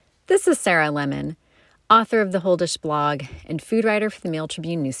This is Sarah Lemon, author of the Whole Dish blog and food writer for the Mail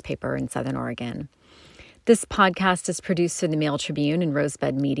Tribune newspaper in Southern Oregon. This podcast is produced through the Mail Tribune and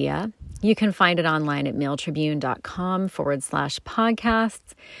Rosebud Media. You can find it online at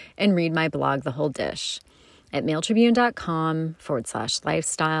mailtribune.com/podcasts and read my blog, The Whole Dish, at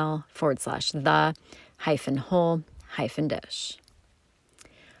mailtribune.com/lifestyle/the-whole-dish.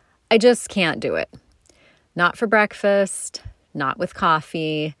 I just can't do it. Not for breakfast, not with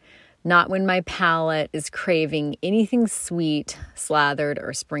coffee, not when my palate is craving anything sweet, slathered,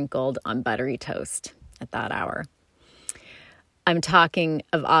 or sprinkled on buttery toast at that hour. I'm talking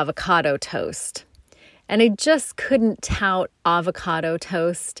of avocado toast. And I just couldn't tout avocado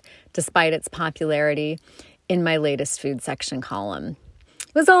toast, despite its popularity, in my latest food section column.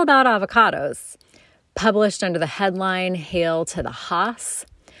 It was all about avocados, published under the headline, Hail to the Haas,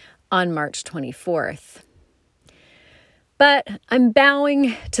 on March 24th. But I'm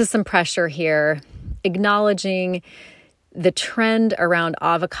bowing to some pressure here, acknowledging the trend around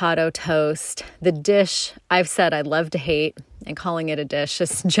avocado toast, the dish I've said I love to hate, and calling it a dish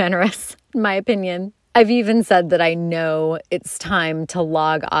is generous, in my opinion. I've even said that I know it's time to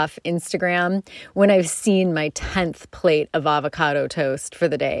log off Instagram when I've seen my 10th plate of avocado toast for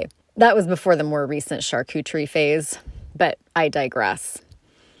the day. That was before the more recent charcuterie phase, but I digress.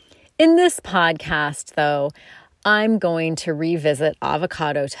 In this podcast, though, I'm going to revisit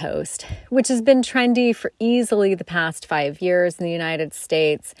avocado toast, which has been trendy for easily the past 5 years in the United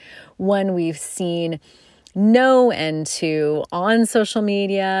States, one we've seen no end to on social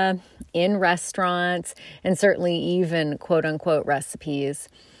media, in restaurants, and certainly even quote-unquote recipes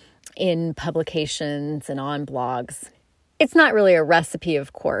in publications and on blogs. It's not really a recipe,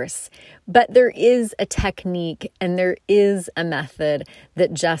 of course, but there is a technique and there is a method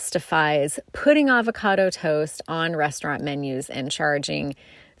that justifies putting avocado toast on restaurant menus and charging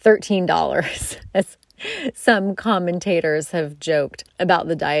 $13, as some commentators have joked about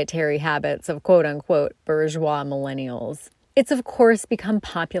the dietary habits of quote-unquote bourgeois millennials. It's, of course, become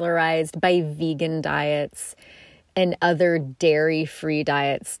popularized by vegan diets and other dairy-free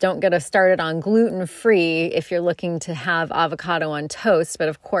diets. Don't get us started on gluten-free if you're looking to have avocado on toast, but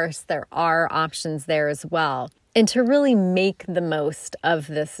of course there are options there as well. And to really make the most of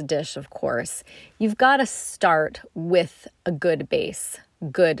this dish, of course, you've got to start with a good base,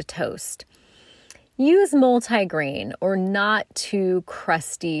 good toast. Use multigrain or not too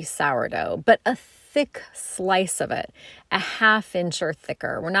crusty sourdough, but a thick slice of it, a ½ inch or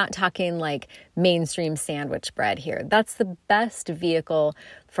thicker. We're not talking like mainstream sandwich bread here. That's the best vehicle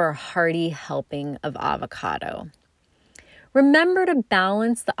for a hearty helping of avocado. Remember to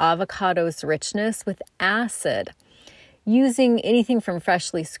balance the avocado's richness with acid, using anything from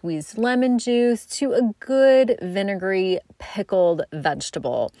freshly squeezed lemon juice to a good vinegary pickled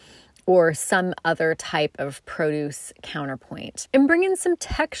vegetable or some other type of produce counterpoint. And bring in some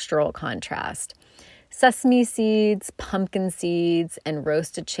textural contrast. Sesame seeds, pumpkin seeds, and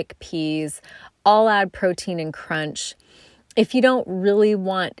roasted chickpeas all add protein and crunch. If you don't really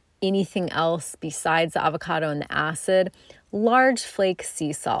want anything else besides the avocado and the acid, large flake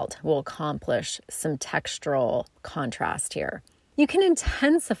sea salt will accomplish some textural contrast here. You can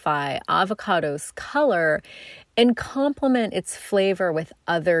intensify avocado's color and complement its flavor with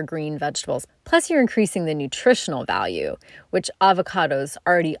other green vegetables. Plus, you're increasing the nutritional value, which avocados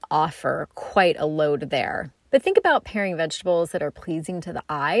already offer quite a load there. But think about pairing vegetables that are pleasing to the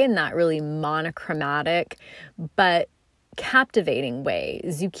eye in that really monochromatic but captivating way.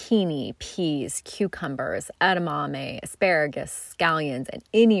 Zucchini, peas, cucumbers, edamame, asparagus, scallions, and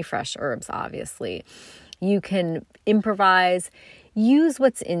any fresh herbs, obviously. You can improvise. Use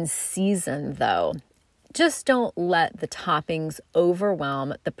what's in season, though. Just don't let the toppings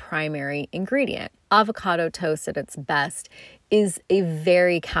overwhelm the primary ingredient. Avocado toast at its best is a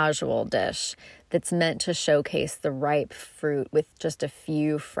very casual dish that's meant to showcase the ripe fruit with just a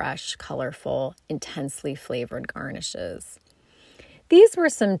few fresh, colorful, intensely flavored garnishes. These were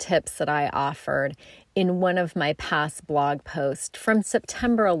some tips that I offered in one of my past blog posts from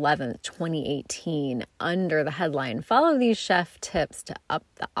September 11th, 2018, under the headline, Follow These Chef Tips to Up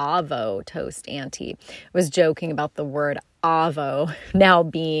the Avo Toast Ante. I was joking about the word avo now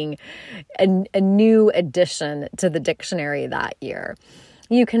being a new addition to the dictionary that year.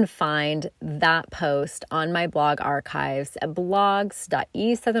 You can find that post on my blog archives at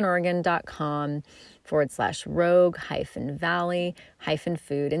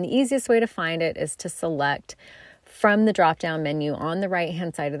blogs.esouthernoregon.com/rogue-valley-food. And the easiest way to find it is to select from the drop-down menu on the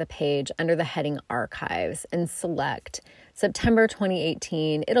right-hand side of the page under the heading Archives and select September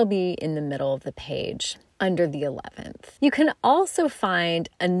 2018. It'll be in the middle of the page under the 11th. You can also find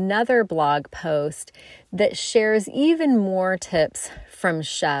another blog post that shares even more tips from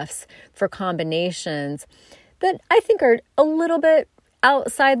chefs for combinations that I think are a little bit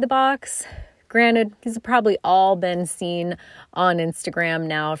outside the box. Granted, these have probably all been seen on Instagram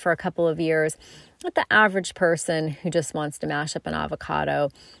now for a couple of years, but the average person who just wants to mash up an avocado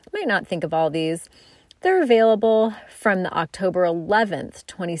might not think of all these. They're available from the October 11th,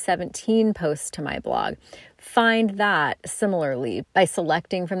 2017 post to my blog. Find that similarly by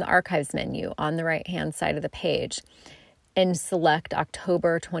selecting from the archives menu on the right-hand side of the page and select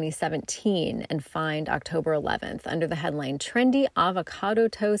October 2017 and find October 11th under the headline, Trendy Avocado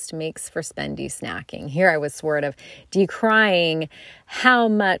Toast Makes for Spendy Snacking. Here I was sort of decrying how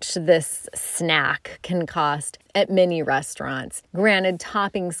much this snack can cost at many restaurants. Granted,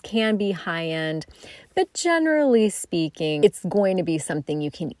 toppings can be high-end, but generally speaking, it's going to be something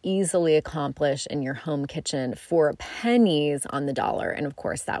you can easily accomplish in your home kitchen for pennies on the dollar. And of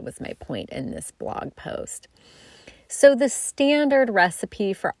course, that was my point in this blog post. So the standard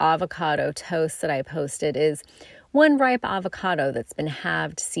recipe for avocado toast that I posted is 1 ripe avocado that's been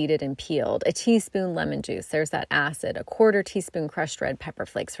halved, seeded, and peeled, a teaspoon lemon juice, there's that acid, a 1/4 teaspoon crushed red pepper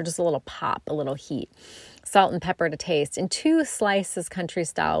flakes for just a little pop, a little heat, salt and pepper to taste, and 2 slices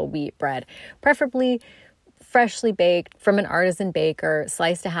country-style wheat bread, preferably freshly baked from an artisan baker,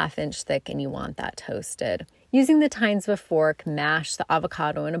 sliced a 1/2 inch thick, and you want that toasted. Using the tines of a fork, mash the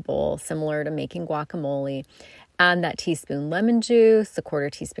avocado in a bowl, similar to making guacamole. Add that teaspoon lemon juice, a 1/4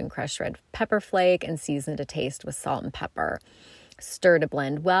 teaspoon crushed red pepper flake, and season to taste with salt and pepper. Stir to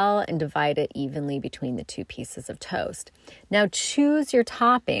blend well and divide it evenly between the 2 pieces of toast. Now choose your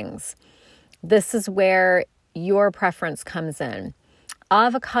toppings. This is where your preference comes in.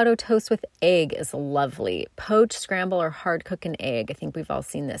 Avocado toast with egg is lovely. Poach, scramble, or hard cook an egg. I think we've all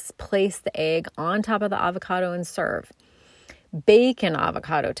seen this. Place the egg on top of the avocado and serve. Bacon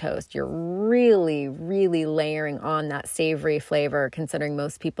avocado toast. You're really, really layering on that savory flavor, considering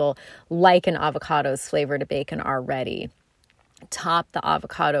most people like an avocado's flavor to bacon already. Top the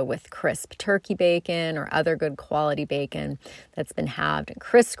avocado with crisp turkey bacon or other good quality bacon that's been halved and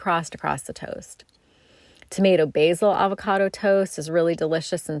crisscrossed across the toast. Tomato basil avocado toast is really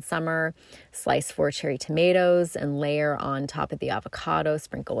delicious in summer. Slice 4 cherry tomatoes and layer on top of the avocado.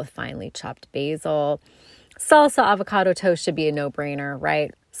 Sprinkle with finely chopped basil. Salsa avocado toast should be a no-brainer,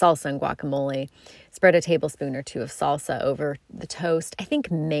 right? Salsa and guacamole. Spread a tablespoon or 2 of salsa over the toast. I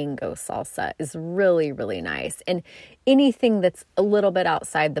think mango salsa is really, really nice. And anything that's a little bit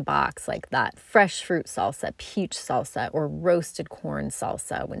outside the box, like that fresh fruit salsa, peach salsa, or roasted corn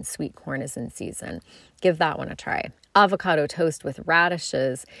salsa when sweet corn is in season, give that one a try. Avocado toast with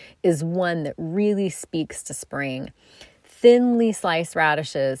radishes is one that really speaks to spring. Thinly slice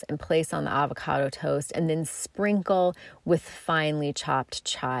radishes and place on the avocado toast and then sprinkle with finely chopped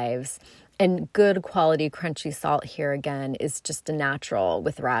chives. And good quality crunchy salt here again is just a natural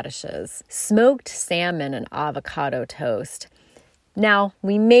with radishes. Smoked salmon and avocado toast. Now,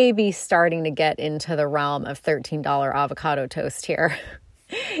 we may be starting to get into the realm of $13 avocado toast here.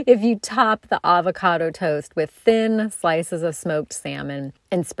 If you top the avocado toast with thin slices of smoked salmon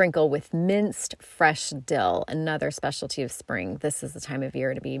and sprinkle with minced fresh dill, another specialty of spring. This is the time of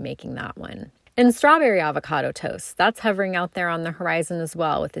year to be making that one. And strawberry avocado toast. That's hovering out there on the horizon as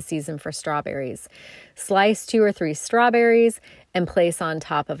well with the season for strawberries. Slice 2 or 3 strawberries and place on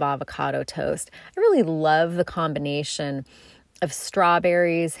top of avocado toast. I really love the combination of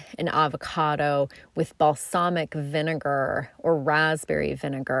strawberries and avocado with balsamic vinegar or raspberry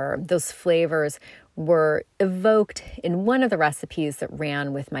vinegar. Those flavors were evoked in one of the recipes that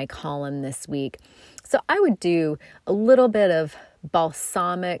ran with my column this week. So I would do a little bit of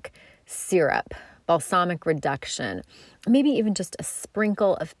balsamic syrup, balsamic reduction, maybe even just a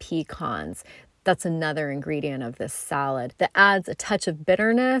sprinkle of pecans. That's another ingredient of this salad that adds a touch of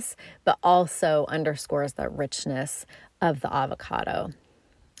bitterness, but also underscores the richness of the avocado.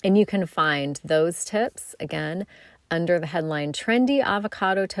 And you can find those tips, again, under the headline, Trendy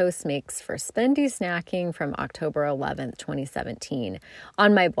Avocado Toast Makes for Spendy Snacking from October 11th, 2017,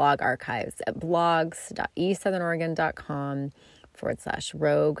 on my blog archives at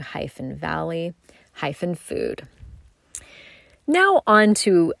blogs.esouthernoregon.com/rogue-valley-food. Now on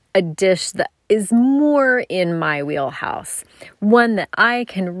to a dish that is more in my wheelhouse, one that I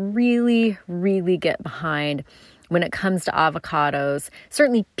can really, really get behind when it comes to avocados,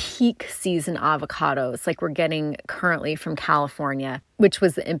 certainly peak season avocados like we're getting currently from California, which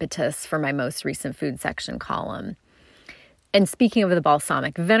was the impetus for my most recent food section column. And speaking of the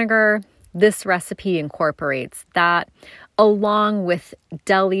balsamic vinegar, this recipe incorporates that along with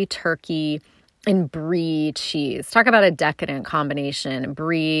deli turkey and brie cheese. Talk about a decadent combination,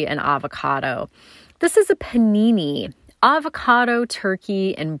 brie and avocado. This is a panini, avocado,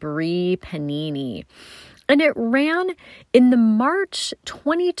 turkey, and brie panini. And it ran in the March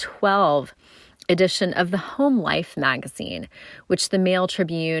 2012 edition of the Home Life magazine, which the Mail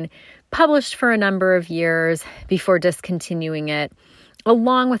Tribune published for a number of years before discontinuing it,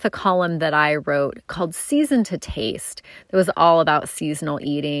 along with a column that I wrote called Season to Taste that was all about seasonal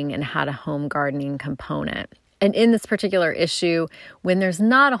eating and had a home gardening component. And in this particular issue, when there's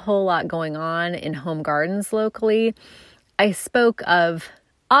not a whole lot going on in home gardens locally, I spoke of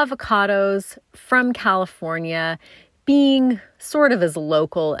avocados from California being sort of as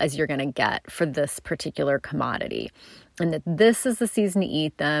local as you're going to get for this particular commodity, and that this is the season to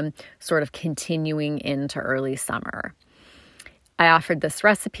eat them, sort of continuing into early summer. I offered this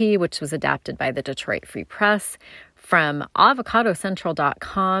recipe, which was adapted by the Detroit Free Press from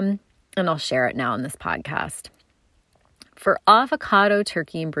avocadocentral.com, and I'll share it now in this podcast. For avocado,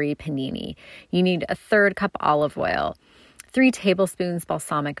 turkey, and brie panini, you need a 1/3 cup olive oil, 3 tablespoons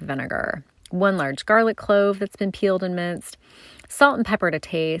balsamic vinegar, 1 large garlic clove that's been peeled and minced, salt and pepper to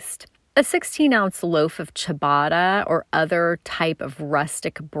taste, a 16-ounce loaf of ciabatta or other type of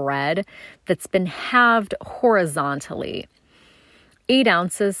rustic bread that's been halved horizontally, 8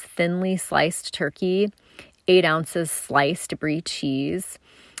 ounces thinly sliced turkey, 8 ounces sliced brie cheese,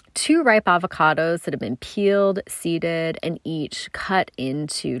 2 ripe avocados that have been peeled, seeded, and each cut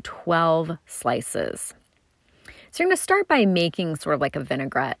into 12 slices. So you're going to start by making sort of like a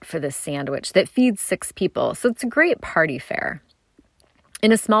vinaigrette for this sandwich that feeds 6 people. So it's a great party fare.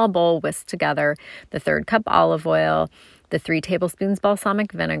 In a small bowl, whisk together the 1/3 cup olive oil, the 3 tablespoons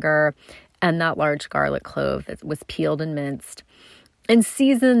balsamic vinegar, and that large garlic clove that was peeled and minced. And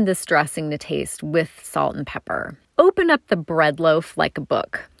season this dressing to taste with salt and pepper. Open up the bread loaf like a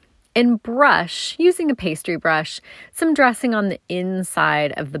book and brush, using a pastry brush, some dressing on the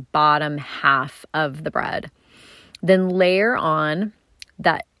inside of the bottom half of the bread. Then layer on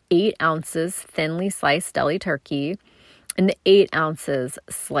that 8 ounces thinly sliced deli turkey and the 8 ounces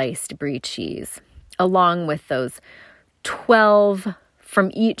sliced brie cheese, along with those 12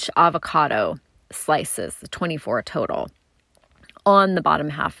 from each avocado slices, 24 total, on the bottom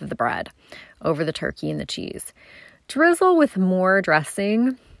half of the bread over the turkey and the cheese. Drizzle with more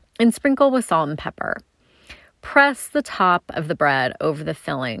dressing and sprinkle with salt and pepper. Press the top of the bread over the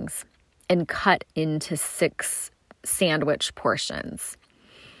fillings and cut into 6 sandwich portions.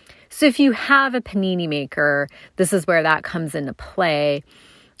 So if you have a panini maker, this is where that comes into play.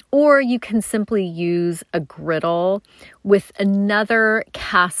 Or you can simply use a griddle with another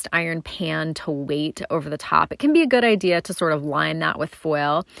cast iron pan to weight over the top. It can be a good idea to sort of line that with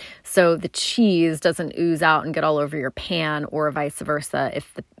foil so the cheese doesn't ooze out and get all over your pan, or vice versa.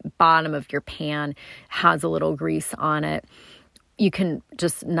 If the bottom of your pan has a little grease on it, you can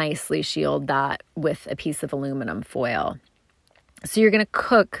just nicely shield that with a piece of aluminum foil. So you're going to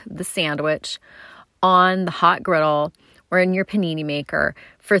cook the sandwich on the hot griddle or in your panini maker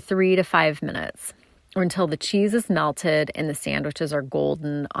for 3 to 5 minutes, or until the cheese is melted and the sandwiches are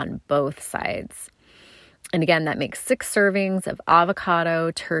golden on both sides. And again, that makes 6 servings of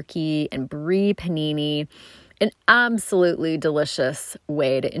avocado, turkey, and brie panini. An absolutely delicious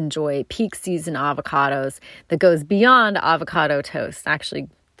way to enjoy peak season avocados that goes beyond avocado toast. Actually,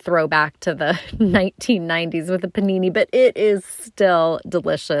 throw back to the 1990s with a panini, but it is still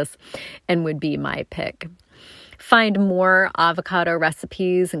delicious and would be my pick. Find more avocado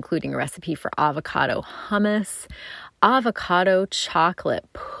recipes, including a recipe for avocado hummus, avocado chocolate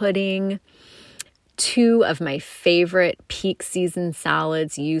pudding, 2 of my favorite peak season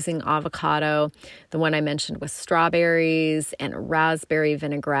salads using avocado. The one I mentioned was strawberries and raspberry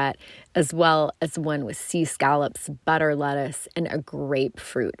vinaigrette, as well as one with sea scallops, butter lettuce, and a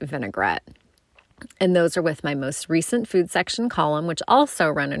grapefruit vinaigrette. And those are with my most recent food section column, which also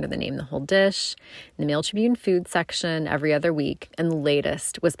run under the name The Whole Dish, in the Mail Tribune food section every other week. And the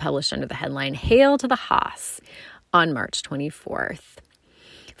latest was published under the headline, Hail to the Haas, on March 24th.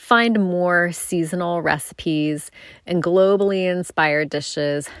 Find more seasonal recipes and globally inspired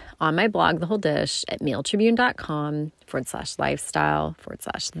dishes on my blog, The Whole Dish, at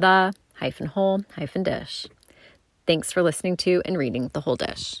mailtribune.com/lifestyle/the-whole-dish. Thanks for listening to and reading The Whole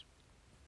Dish.